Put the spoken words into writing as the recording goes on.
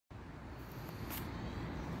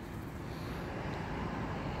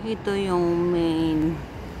Ito yung main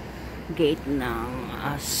gate ng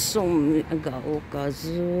Asumigaoka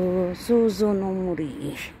Suzu no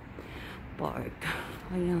Mori Park.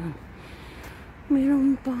 Ayan.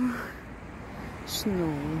 Mayroon pang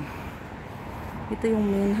snow. Ito yung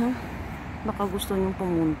main, ha? Baka gusto nyo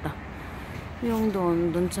pumunta. Yung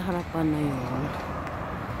doon sa harapan na yun.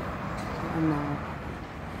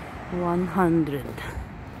 100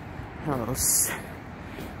 hills.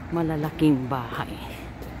 Malalaking bahay.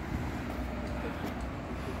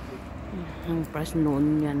 Ang price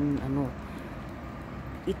noon yan,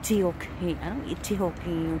 Ichihoki. Anong Ichihoki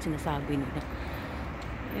yung sinasabi nila?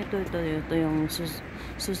 Ito yung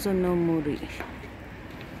Suzu no Mori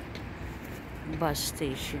bus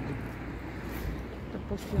station.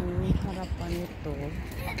 Tapos yung harapan nito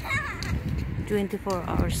 24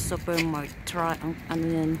 hours supermarket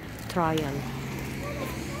trial.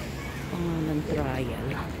 Pangalan trial.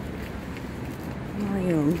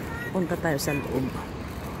 Ngayon, punta tayo sa loob.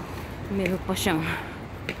 Meron pa siyang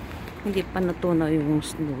hindi pa natunaw yung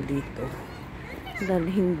snow dito dahil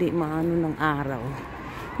hindi maano ng araw.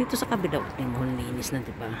 Dito sa kabila, tingnan, linis na,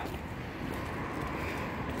 diba?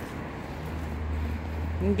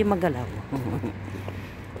 Hindi magalaw.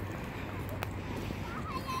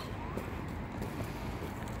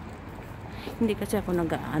 Hindi kasi ako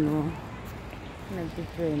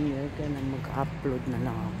nag-premiere kaya na mag-upload na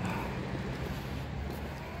lang ako.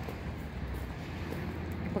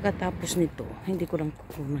 Pagkatapos nito, hindi ko lang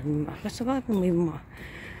kukunan. Kasama may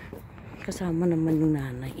kasama naman yung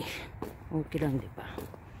nanay. Okay lang, di ba?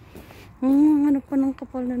 Ano pa ng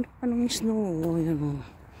kapal na pa ng snow. Ayan.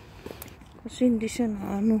 Kasi hindi siya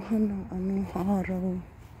naanuhan ng araw.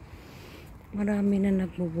 Marami na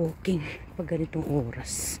nagbo-walking pag ganitong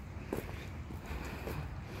oras.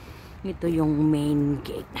 Ito yung main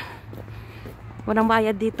gate. Walang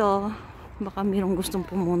bayad dito. Baka mayroong gustong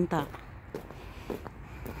pumunta.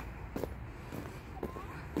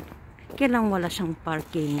 Kailang wala siyang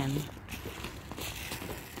parkingan.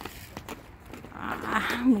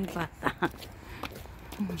 May bata.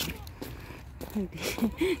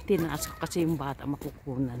 Tinaas ko kasi yung bata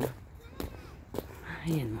makukunan.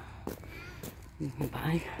 Ayan. Yung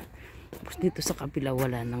bahay. Tapos dito sa kabila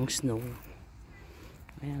wala ng snow.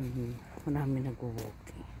 Ayan. Marami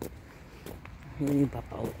nag-walking. Yung iba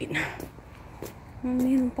pa uwi na.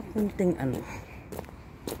 Mayroon pa kunting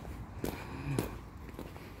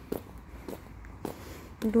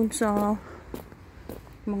doon sa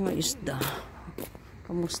mga isda.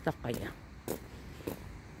 Kamusta kaya?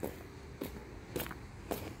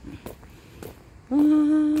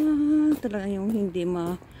 Talaga yung hindi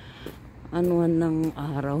maanuhan ng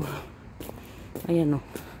araw. Ayan o.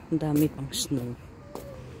 Ang dami pang snow.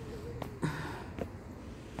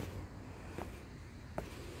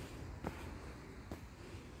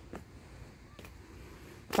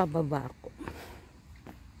 Pababa ako.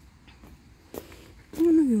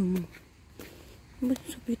 Ano yun? Ba't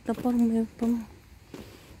sabit na parang may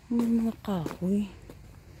mga kahoy?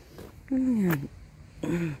 Ano yan?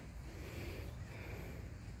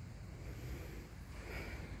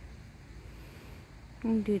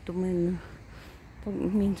 Dito may pag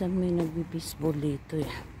minsan may nagbi-baseball dito eh.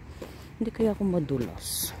 Hindi kaya ako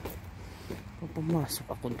madulas. Pag pumasok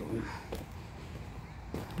ako doon.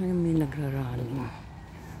 Ngayon may nagraraling.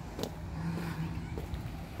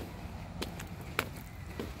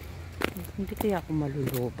 Hindi kaya ako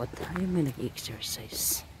malulubat. Ayun, may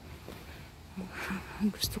nag-exercise.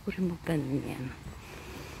 Gusto ko rin magganyan.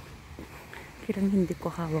 Kailang hindi ko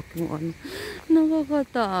hawak yung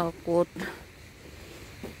nakakatakot.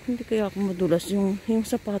 Hindi kaya ako madulas. Yung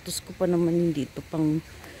sapatos ko pa naman dito pang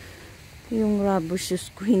yung rubber shoes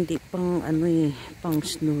ko hindi pang pang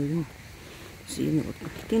snow yung sinuot ko.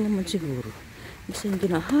 Hindi naman siguro. Kasi hindi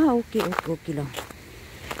na, okay lang.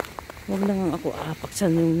 Huwag lang ako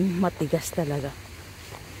apaksan yung matigas talaga.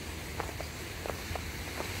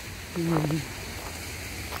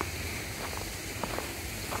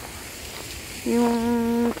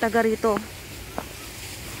 Yung taga rito,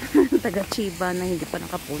 taga Chiba na hindi pa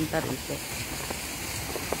nakapunta rito.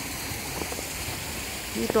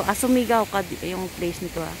 Dito, Asumigaoka, yung place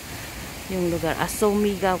nito yung lugar,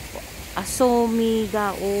 Asumigaoka.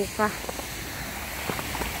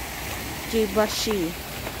 Chiba City.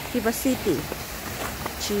 Chiba City.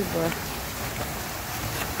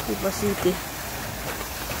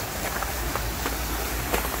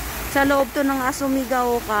 Sa loob to ng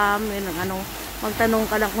Asumigaoka, may magtanong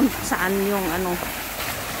ka lang kung saan yung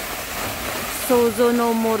Suzu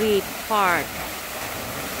no Mori Park.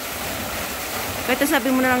 Kahit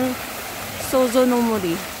sabi mo na lang Suzu no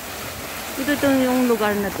Mori. Ito yung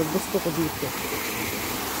lugar na to. Gusto ko dito.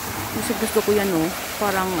 Gusto ko yan, oh.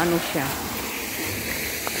 Parang ano siya.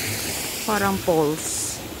 Parang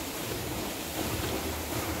poles.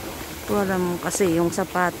 Parang kasi yung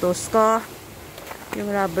sapatos ko,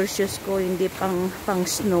 yung rubber shoes ko, hindi pang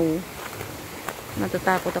snow.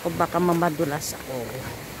 Natatakot ako baka mamadulas ako.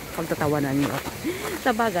 Pagtatawanan nyo.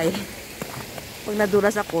 Sa bagay, pag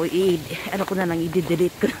nadulas ako, ano ko na lang,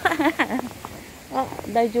 i-delete ko. Oh,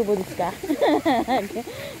 daijoubu desu ka?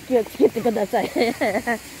 Kiyotsukete kudasai.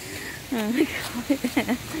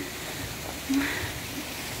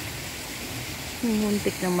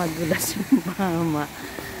 Muntik na madulas yung mama.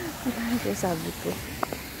 Kaya sabi ko,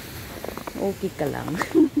 okay ka lang.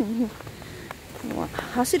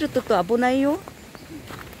 Hasiru to abunai yo.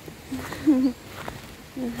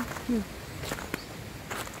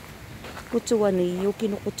 Kutsu wa ne,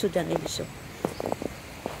 yuki no kutsu janai desho.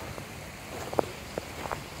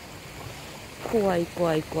 Kuwai.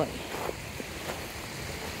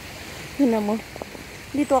 Yun mo.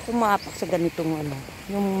 Dito ako maapak sa ganitong ano.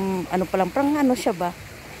 Yung ano palang, parang ano siya ba?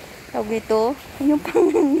 Tawag ito, yung pang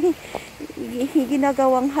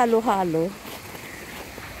ginagawang halo-halo.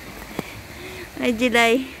 Ay,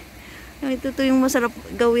 Jilay. Ito yung masarap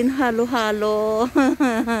gawin halo-halo.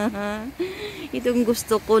 Ito yung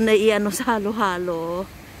gusto ko na iano sa halo-halo.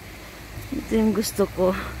 Ito yung gusto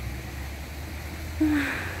ko.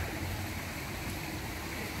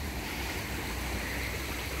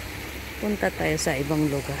 Punta tayo sa ibang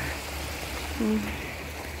lugar.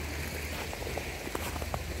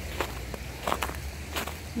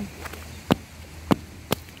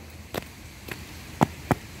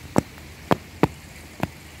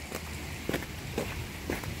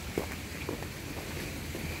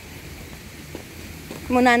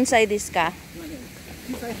 Munansai desu ka?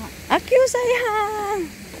 Kyusai-han.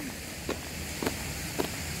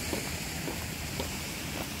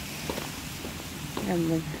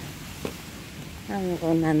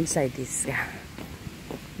 Ang nansai desu ka?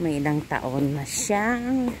 May ilang taon na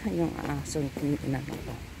siyang yung asong inano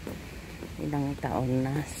ko. Ilang taon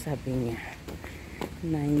na, sabi niya.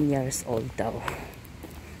 9 years old daw.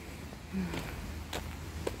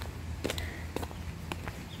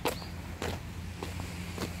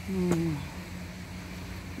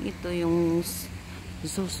 Ito yung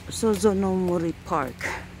Suzu no Mori Park.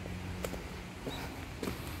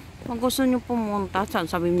 Kung gusto nyo pumunta,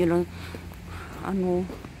 sabi nyo lang ano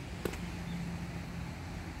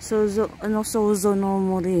Suzu no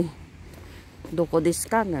Mori doko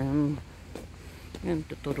desu ka? Yan,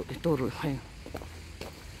 ituro kayo.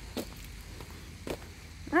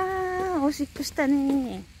 Oshikusta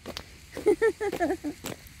ne.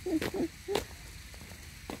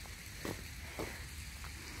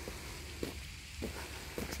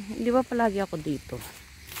 Di ba palagi ako dito?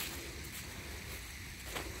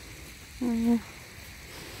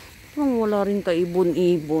 Wala rin ka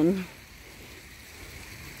ibon-ibon.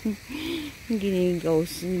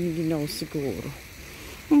 Ginaw siguro.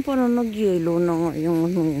 Parang nag-yellow na nga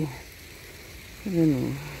yung ano. Ano.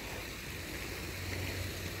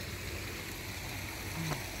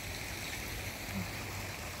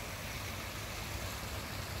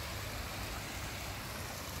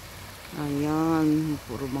 Ayan,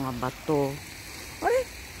 puro mga bato. Ay,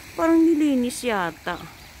 parang nilinis yata.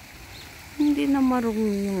 Hindi na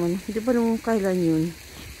marumi yung ano. Di ba nung kailan yun?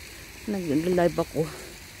 Nag-live ako.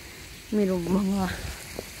 Mayroong mga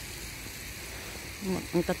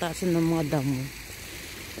ang tataasin ng mga damo.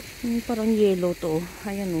 Parang yellow to.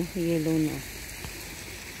 Ayan o, yellow na.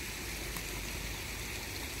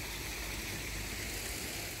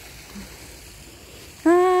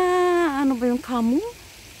 Ano ba yung kamo?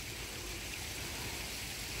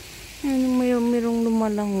 Mayroong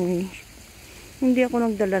lumalangoy. Hindi ako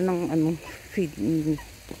nagdala ng ano, feed.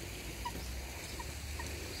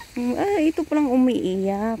 Ito palang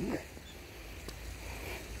umiiyak.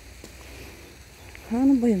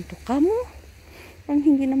 Ano ba yun to? Kamo? Parang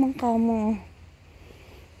hindi naman kamo.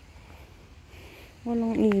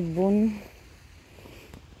 Walang ibon.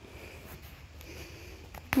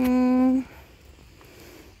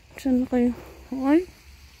 Saan na kayo? Ay?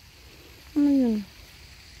 Ano yun?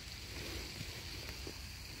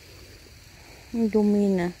 Ang dumi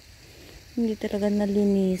na. Hindi talaga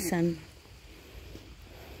nalinisan.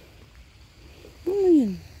 Ano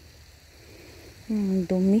yun? Ang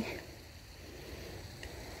dumi.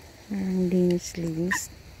 Ang linis.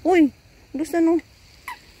 Uy! Gusto no?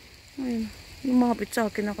 Ayun. Lumapit sa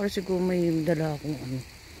akin ako siguro may dala akong ano.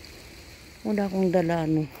 Wala akong dala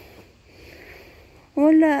ano.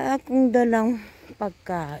 Wala akong dalang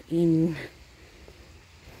pagkain.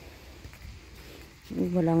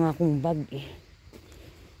 Wala nga akong bag eh.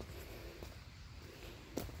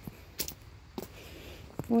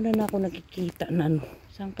 Wala na ako nakikita na ano.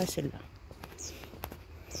 Saan ka sila?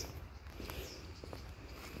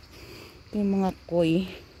 Yung mga koi.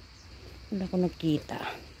 Wala ako nakita.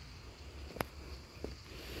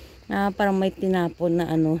 Parang may tinapon na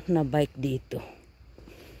ano, na bike dito.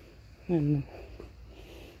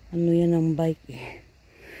 Ano yan ang bike eh.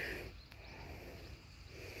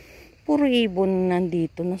 Puro ibon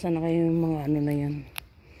nandito. Nasaan na kayo yung mga ano na yan?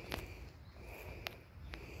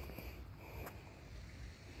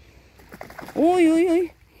 Uy, uy, uy.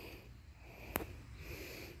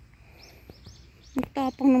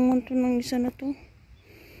 Nagtapang naman to ng isa na to.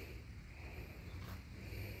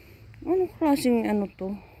 Ano klaseng ano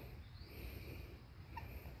to?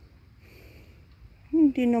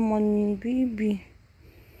 Hindi naman baby.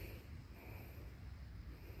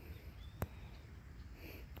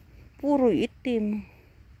 Puro itim.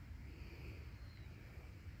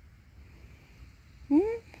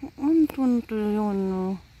 Ano to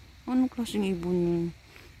yun? Ano klaseng ibon yun?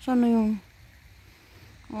 Sana yung...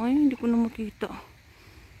 Ay, hindi ko na makita.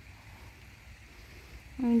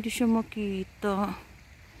 Ay, hindi siya makita.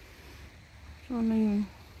 Sana yun.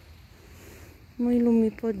 May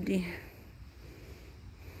lumipad eh.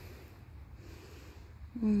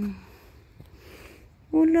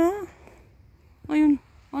 Wala. Ayun.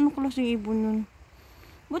 Ano klaseng ibon yun?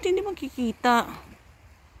 Ba't hindi makikita?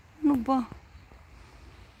 Ano ba?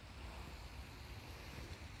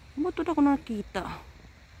 Ba't wala ko nakita?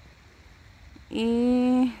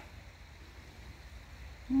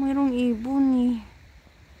 Mayroong ibon eh.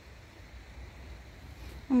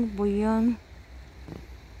 Ano ba yan?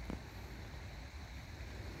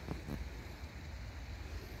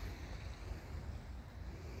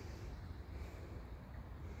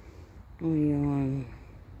 Ayan.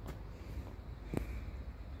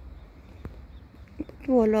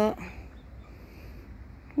 Wala.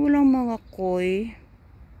 Walang mga koi.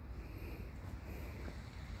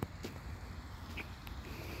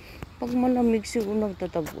 Pag malamig siguro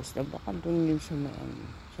nagtatagos na, baka doon din sa,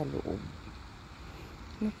 sa loob.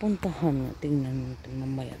 Napuntahan na, tingnan natin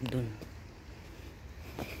mamaya doon.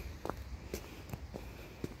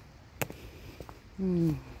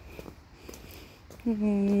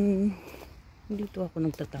 Dito ako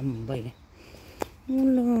nagtatambay.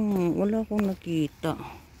 Wala akong nakita.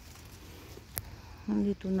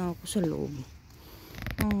 Nandito na ako sa loob.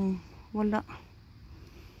 Wala.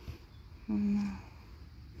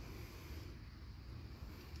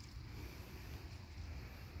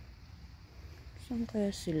 Saan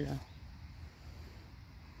kaya sila?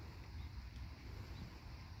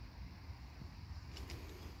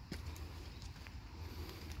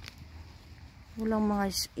 Walang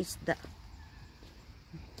mga isda.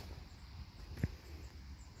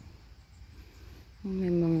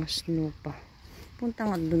 May mga snow pa. Punta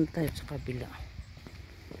nga doon tayo sa kabila.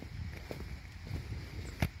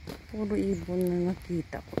 Puro ibon na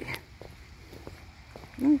nakita ko eh.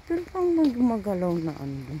 Pero pang gumagalaw na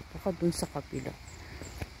ano. Baka doon sa kabila.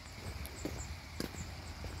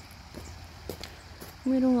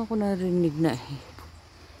 Meron ako narinig na eh.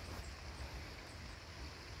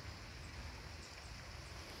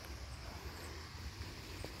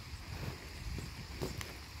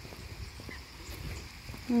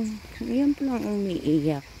 Yan palang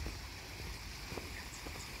umiiyak.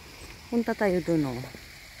 Punta tayo doon oh.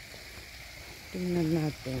 Tingnan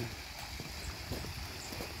natin.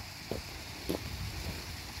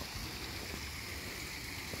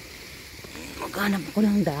 Maghanap ko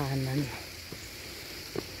ng daanan.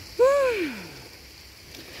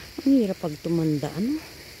 Ang hirap pag tumanda, ano?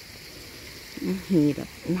 Ang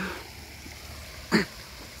hirap na.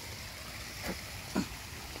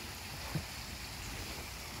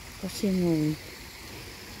 Kasi nung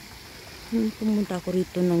pumunta ako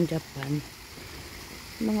rito ng Japan,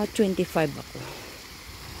 mga 25 ako.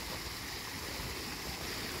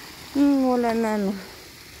 Wala na ano.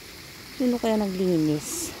 Sino kaya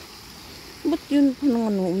naglinis? Ba't yun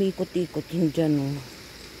ano, umikot-ikot yun dyan oh.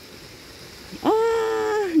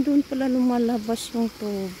 Doon pala lumalabas yung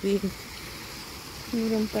tubig.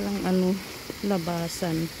 Meron palang ano,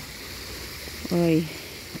 labasan. Oy.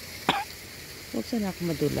 Huwag sana ako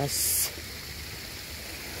madulas.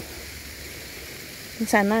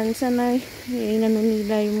 Sana inano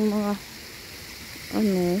nila yung mga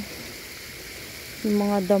ano, yung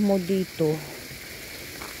mga damo dito.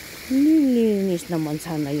 Nilinis naman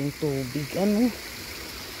sana yung tubig. Ano?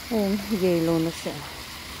 Ayun, yellow na siya.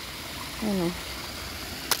 Ano?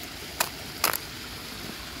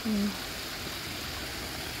 Ano?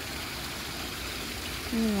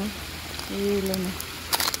 Yellow na.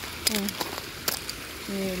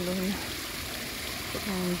 Yellow na.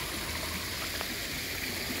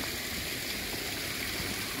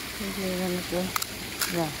 Hindi na po.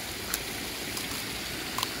 Na.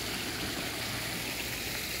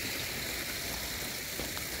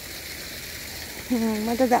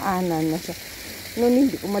 Madadaanan na siya. Noon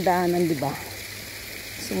hindi ko madaanan, di ba?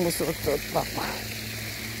 Sumusuot-suot pa pa.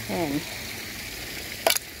 Ayan.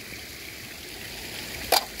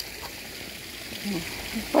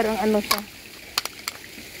 Parang ano siya.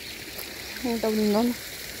 Ang tawag nun.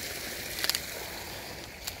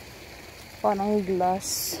 Parang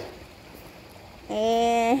glass.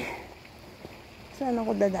 Saan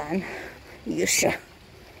ako dadaan? Yes siya.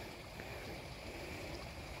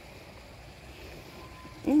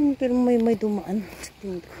 Pero may dumaan.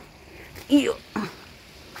 Iyo.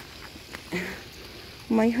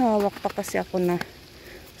 May hawak pa kasi ako na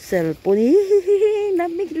cellphone.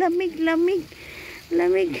 Lamig, lamig, lamig.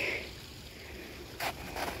 Lamig.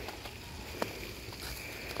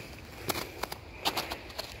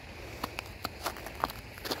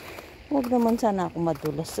 Huwag naman sana ako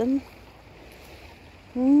madulas.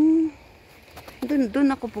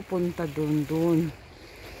 Doon ako pupunta. Doon.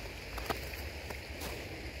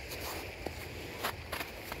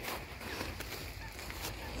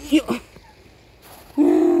 Yo.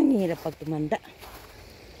 Ang hirap pag tumanda.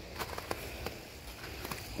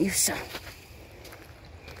 Yusa.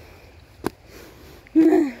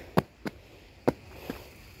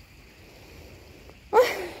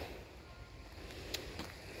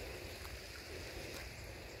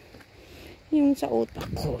 Yung sa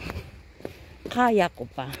utak ko, kaya ko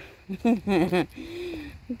pa.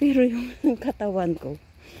 Pero yung katawan ko,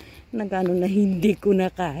 na gano'n na hindi ko na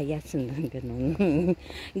kaya. Ganon.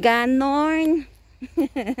 Ganon.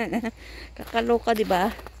 Kakaloka, diba?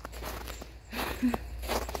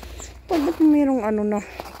 Pag mayroong ano na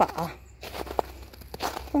paa,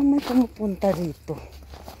 parang may pumupunta dito.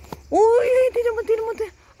 Uy, di naman.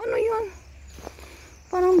 Ano yun?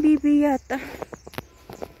 Parang bibi yata.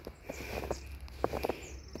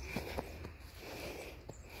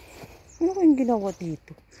 Ano kayong ginawa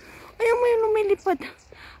dito? Ayaw mo yung lumilipad.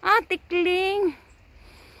 Tikling.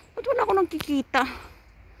 Ba't wala ako nakikita?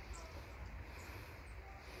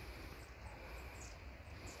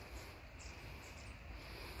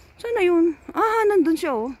 Sana yun? Nandun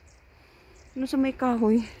siya, oh. Ano sa may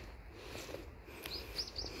kahoy?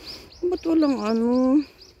 Ba't walang ano?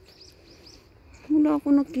 Wala ako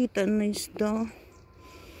nakita na isda.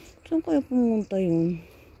 Saan kaya pumunta yun?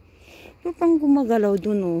 So, pang gumagalaw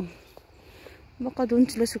dun, oh. Baka dun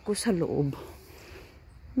sila sa loob.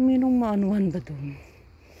 Mayroong maanuhan ba dun?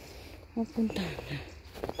 Mapunta na.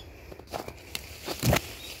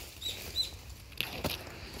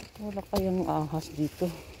 Wala kayang ahas dito.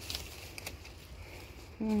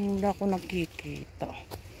 Wala ko nakikita.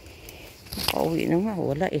 Nakauwi na nga.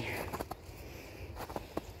 Wala eh.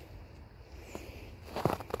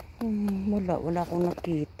 Wala akong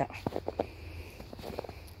nakita.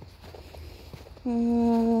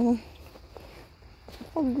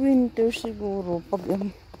 Pag winter siguro, pag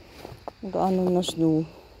gaano na snow.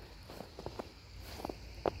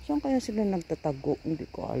 Saan kaya sila nagtatago? Hindi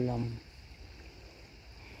ko alam.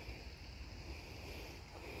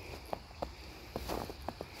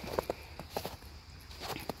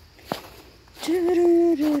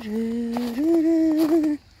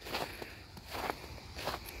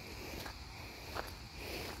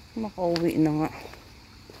 Makauwi na nga.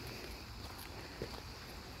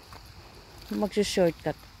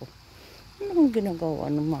 Magsi-shortcut ko. Ano kung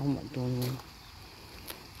ginagawa ng mama doon?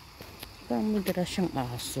 Parang may dala siyang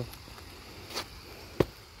aso.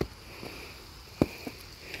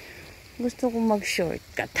 Gusto ko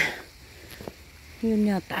mag-shortcut.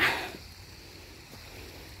 Yun yata.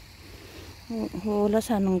 Wala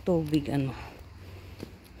sanang tubig, ano.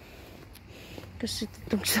 Kasi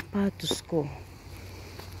itong sapatos ko,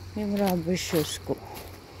 yung rubber shoes ko,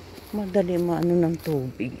 madali maano ng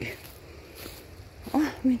tubig.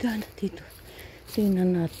 May daan dito.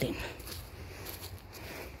 Tingnan natin.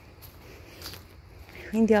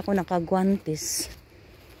 Hindi ako nakagwantes.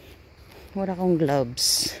 Wala akong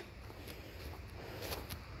gloves.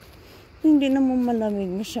 Hindi naman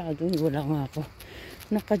malamig masyado. Wala nga ako.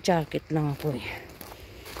 Naka-jacket lang ako eh.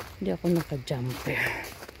 Hindi ako naka-jumper.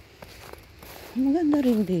 Maganda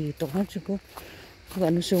rin dito. Kasi ko,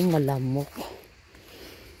 ano siya malamok.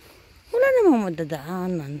 Wala namang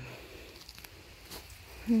madadaanan.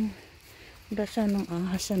 Wala sanang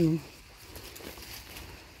ahas, ano.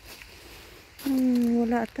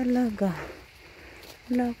 Wala talaga.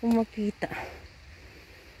 Wala akong makita.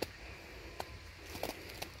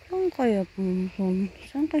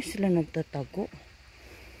 Saan kaya sila nagtatago?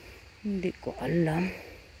 Hindi ko alam.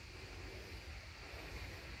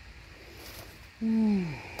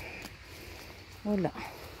 Wala.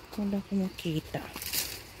 Wala akong makita.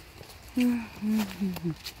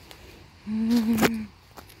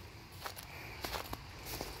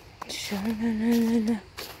 Shalalala.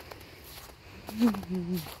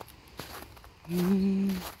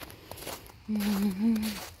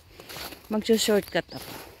 Magsa-shortcut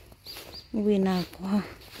ako. Uwi na ako.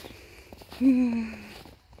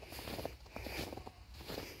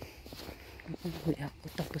 Uwi ako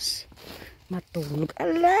tapos matulog.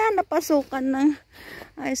 Ala, napasukan ng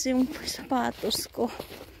ayos yung sapatos ko.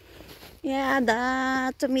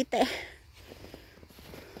 Yada, tumite.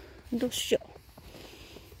 Dusyo.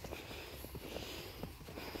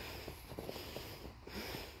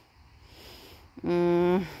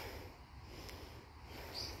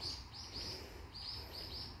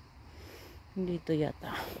 Dito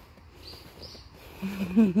yata.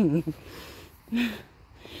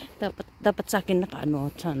 dapat sa akin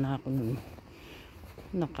naka-ano, sana ako nun.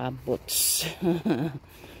 Naka-boots.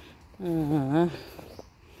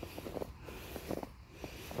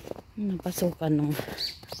 Napasukan ng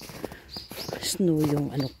snow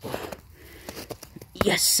yung ano ko.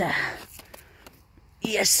 Yes!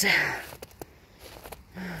 Yes!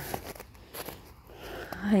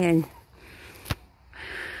 Ayan.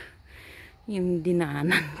 Yung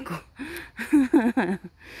dinaanan ko.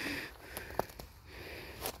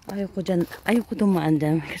 Ayoko dumaan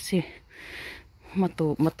dyan kasi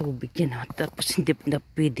matubig yan. Tapos hindi na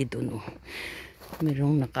pwede dun.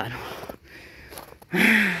 Merong naka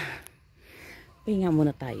pahinga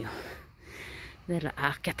muna tayo. Dahil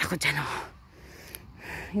aakyat ako dyan.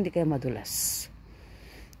 Hindi kaya madulas.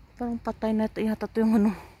 Parang patay na ito. Yata ito yung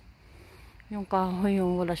ano. Yung kahoy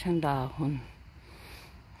yung wala siyang dahon.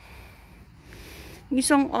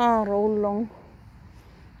 Isang araw lang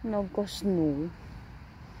nagka-snow.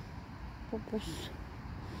 Tapos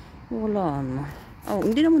wala na. Oh,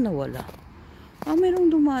 hindi naman nawala. Mayroong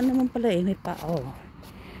dumaan naman pala eh. May pa.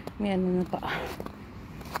 May ano na pa.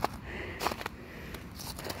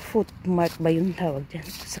 Footmark ba yung tawag dyan?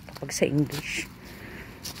 Kapag sa English.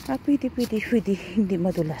 Pwede. Hindi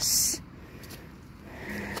madulas.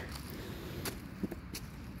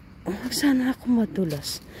 Sana ako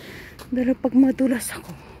madulas. Pero pag madulas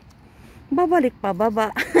ako, babalik pa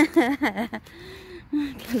baba.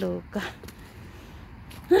 Kaloka.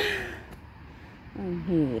 Ang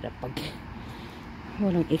hirap pag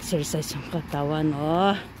walang exercise yung katawan.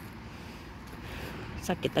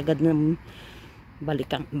 Sakit agad ng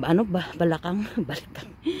balikang. Ano ba? Balakang.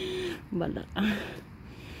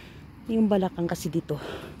 Yung balakang kasi dito.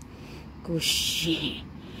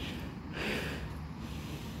 Kushi.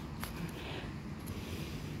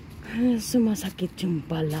 Sumasakit yung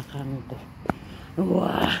balakang ko.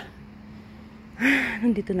 Wow.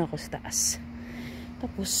 Nandito na ako sa taas.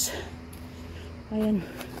 Tapos ayan,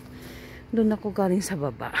 doon ako galing sa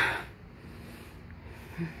baba.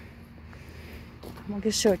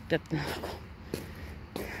 Mag-shortcut na ako.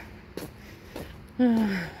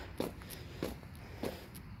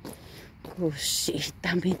 Kushi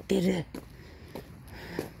tamitiru.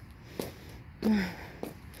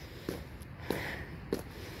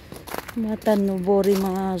 Mata no Mori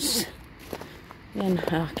mas. Yan,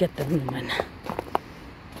 akyat naman.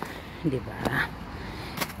 Diba?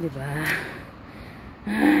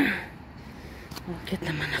 Akyat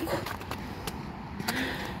naman ako.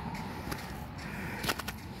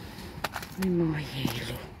 May mga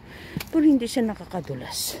yelo. Pero hindi siya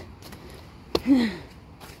nakakadulas.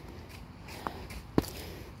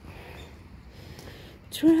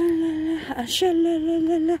 Tralala,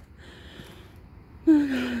 ashalalala.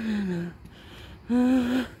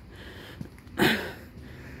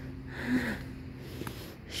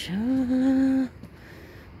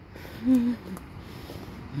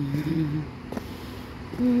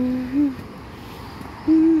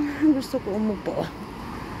 Gusto ko umupo.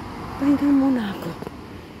 Pahinga muna ako.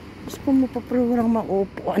 Gusto ko umupo pero walang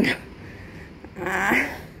maupuan.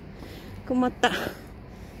 Kumata.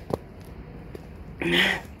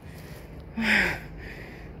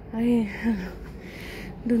 Ay,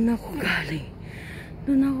 doon ako galing.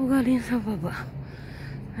 Doon ako galing sa baba.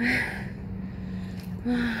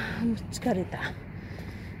 Karita.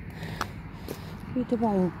 Dito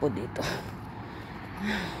pa umupo dito.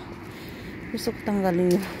 Gusto ko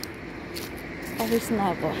tanggalin yun. Pawis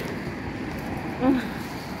na ako.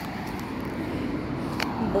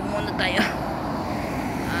 Bumuna tayo.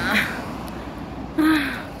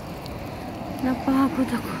 Napagod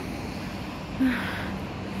ako.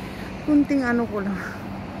 Kunting ano ko lang.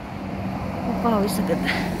 Mapawis agad.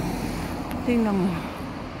 Tingnan mo.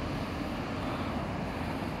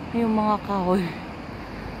 Yung mga kahoy.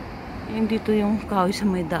 Yung dito yung kahoy sa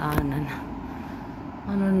may daanan.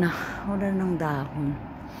 ano na, wala ng dahon.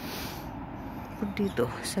 Dito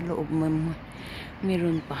sa loob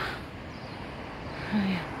meron pa.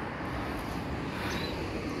 Ayan.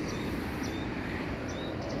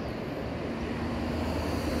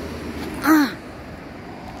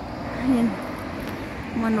 Ayan.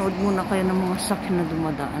 Manood muna kayo ng mga sakyan na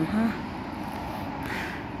dumadaan, ha?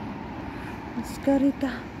 Maskarita.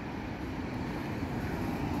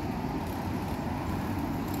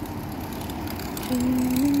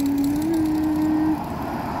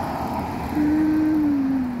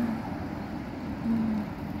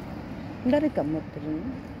 Dari ka持ってるの？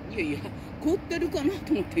いやいや、凍ってるかな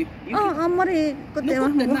と思って。あんまり残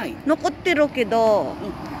ってない。残ってるけど、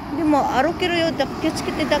でも歩けるよって気をつ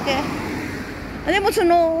けてだけ。でも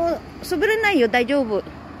滑れないよ、大丈夫。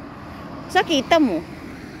さっき行ったもん。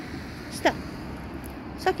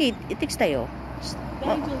さっき行ってきたよ。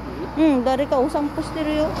大丈夫？うん、誰かお散歩して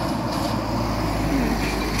るよ。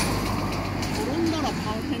転んだら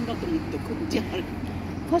大変だと思ってこっちある。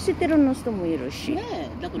走ってるの人もいるし。ねえ、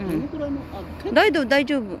だからどのくらいの、大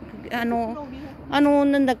丈夫。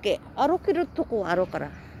なんだっけ、歩けるとこあるか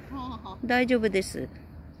ら。大丈夫です。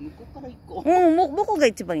向こうから行こう。僕が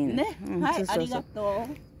一番いいね。はい、ありがと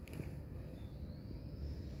う。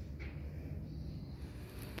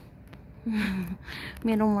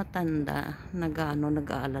Merong matanda,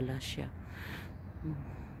 nag-aalala siya.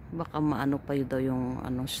 Baka maano pa yun daw yung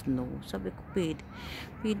snow. Sabi ko, pwede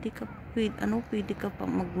ka pa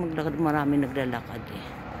maglakad. Marami naglalakad eh.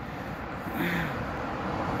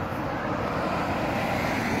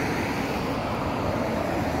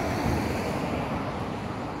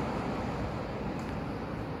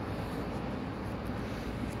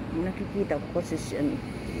 Nakikita ko kasi siya,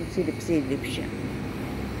 silip-silip siya.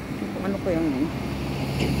 Kung ano ko yung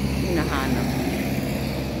hinahanap.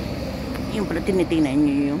 Yung pala tinitingnan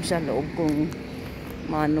nyo yung sa loob kung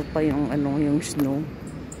maano pa yung yung snow.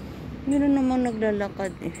 Meron namang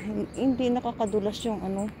naglalakad eh. Hindi nakakadulas yung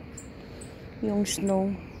yung snow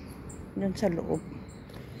dyan sa loob.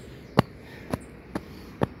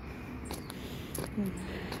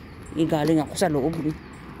 Igaling ako sa loob eh.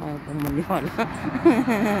 Ayaw pang maniwala.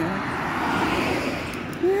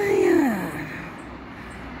 Ayan.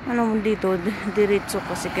 Ano mo dito, diretso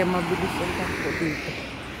kasi kaya mabilis ang takbo dito.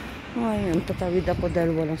 Ngayon, tatawid ako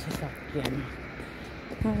dahil walang sasakyan.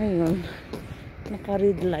 Ngayon,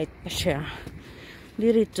 naka-red light pa siya.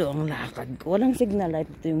 Diretso ang lakad ko. Walang signal light,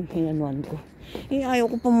 ito yung hinanuan ko. Ayaw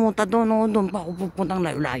ko pumunta doon. Doon pa ako pupuntang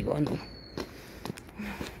layo-layo.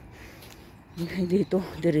 Dito,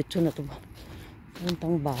 diretso na to ba?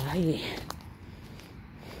 Puntang bahay eh.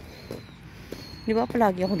 Di ba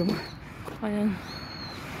palagi ako dumaan? Ayan.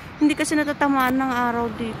 Hindi kasi natatamaan ng araw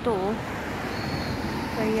dito. Oh.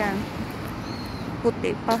 Kaya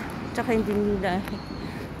puti pa. Tsaka hindi nila.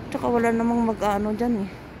 Tsaka wala namang mag-ano dyan eh.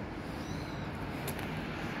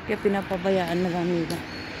 Kaya pinapabayaan na lang nila.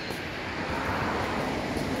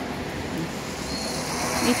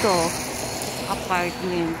 Ito,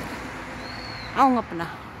 apartment. Oo nga pala.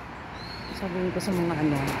 Sabihin ko sa mga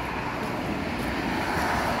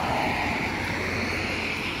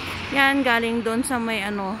yan, galing doon sa may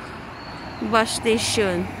bus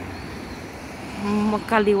station.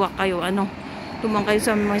 Magkaliwa kayo, tumang kayo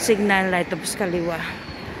sa may signal light, tapos kaliwa.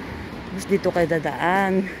 Tapos dito kayo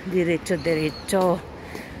dadaan, diretso.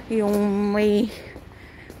 Yung may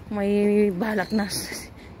balak na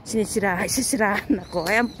sisirahan ako.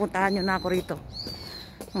 Ayan, puntahan nyo na ako rito.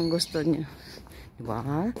 Ang gusto nyo.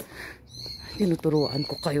 Diba? Tinuturuan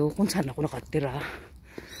ko kayo kung saan ako nakatira.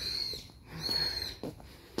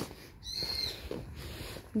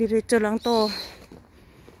 Diretso lang to.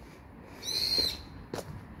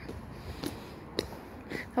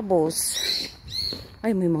 Tapos,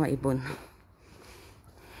 ay may mga ibon.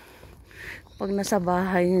 Pag nasa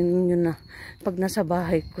bahay nyo na, pag nasa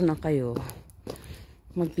bahay ko na kayo,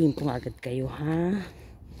 magpimpong agad kayo, ha?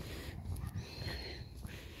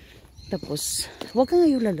 Tapos, huwag ka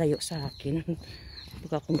ngayon lalayo sa akin.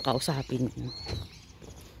 Huwag akong kausapin nyo.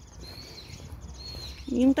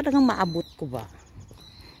 Yung talagang maabot ko ba?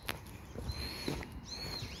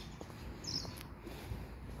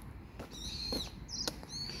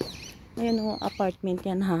 Ayan o, apartment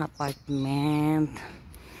yan ha, apartment.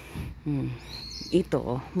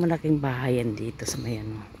 Ito malaking bahay yan dito sa may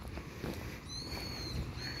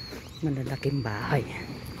malalaking bahay.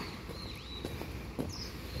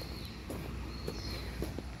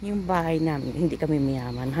 Yung bahay namin, hindi kami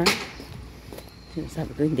mayaman ha.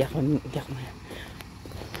 Sinasabi ko, hindi ako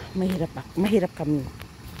mahirap kami.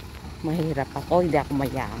 Mahirap ako, hindi ako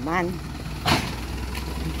mayaman.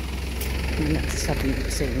 Hindi nasasabihin ko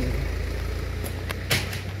sa inyo.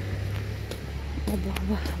 Aba.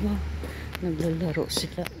 Naglalaro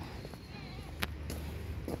sila.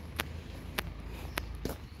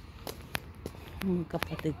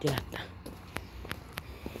 Magkapatid yata.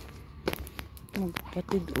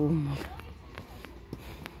 Magkapatid umar.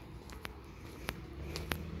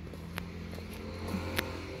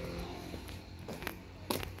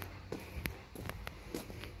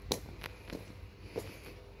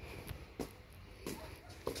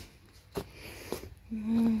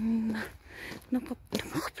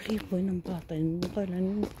 Nakapaliboy ng bata yun.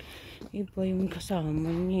 Kailan iba yung kasama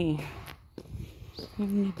niya eh.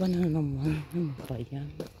 Yung iba na naman. Ano ba yan?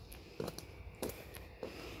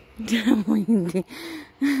 Diyan mo hindi.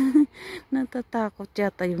 Natatakot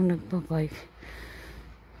yata yung nagbabike.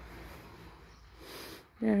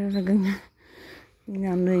 Talagang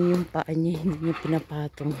inano yung paa niya. Hindi niya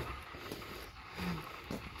pinapatong.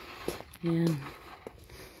 Ayan.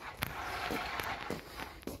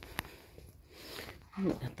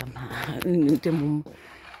 Hindi mo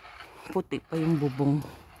puti pa yung bubong.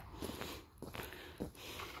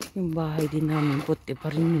 Yung bahay din namin puti pa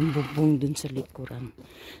rin yung bubong dun sa likuran.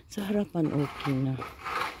 Sa harapan okay na.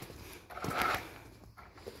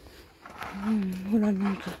 Wala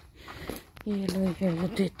nang yellow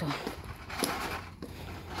dito.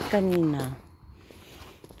 Kanina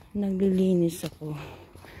naglilinis ako.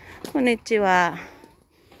 Konnichiwa.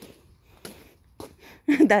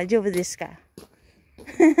 Daijoubu desu ka?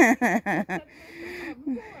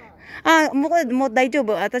 もう大丈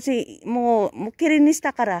夫。私、もうきれいにし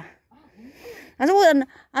たから。太陽に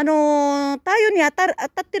当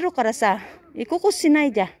たってるからさ、ここしな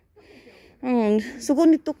いじゃん。そこ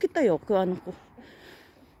に溶けたよ、あの子。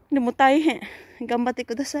でも大変。頑張って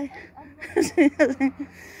ください。すいません。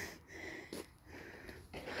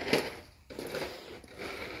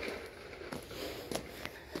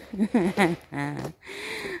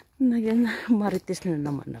Marites na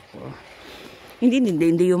naman ako.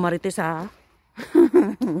 Hindi yung marites ha.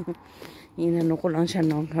 Inano ko lang siya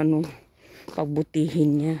ng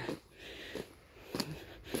pagbutihin niya.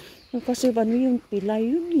 Kasi ano yung pilay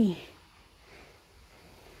yun eh.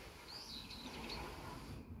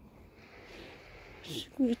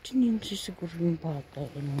 Siguro ito yun siguro yung bata.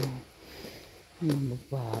 Yung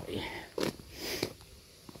babae.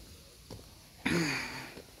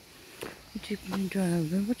 Chiba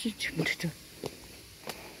driver. What's a chiba driver?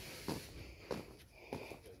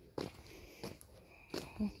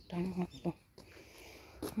 Tama po.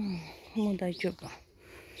 もう大丈夫。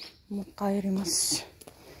もう帰ります。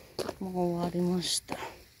もう終わりました。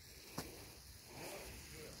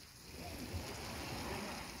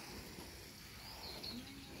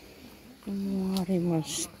もう終わりま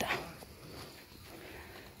した。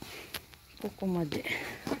ここまで。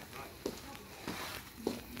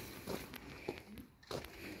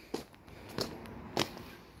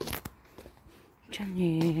じゃあ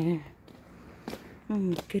ねー。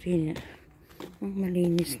きれいね。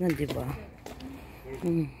Malinis na, di ba?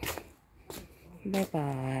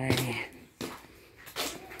 Bye-bye.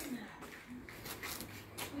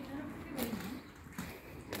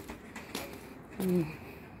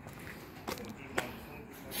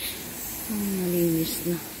 Malinis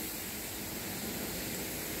na.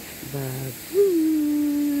 Bago.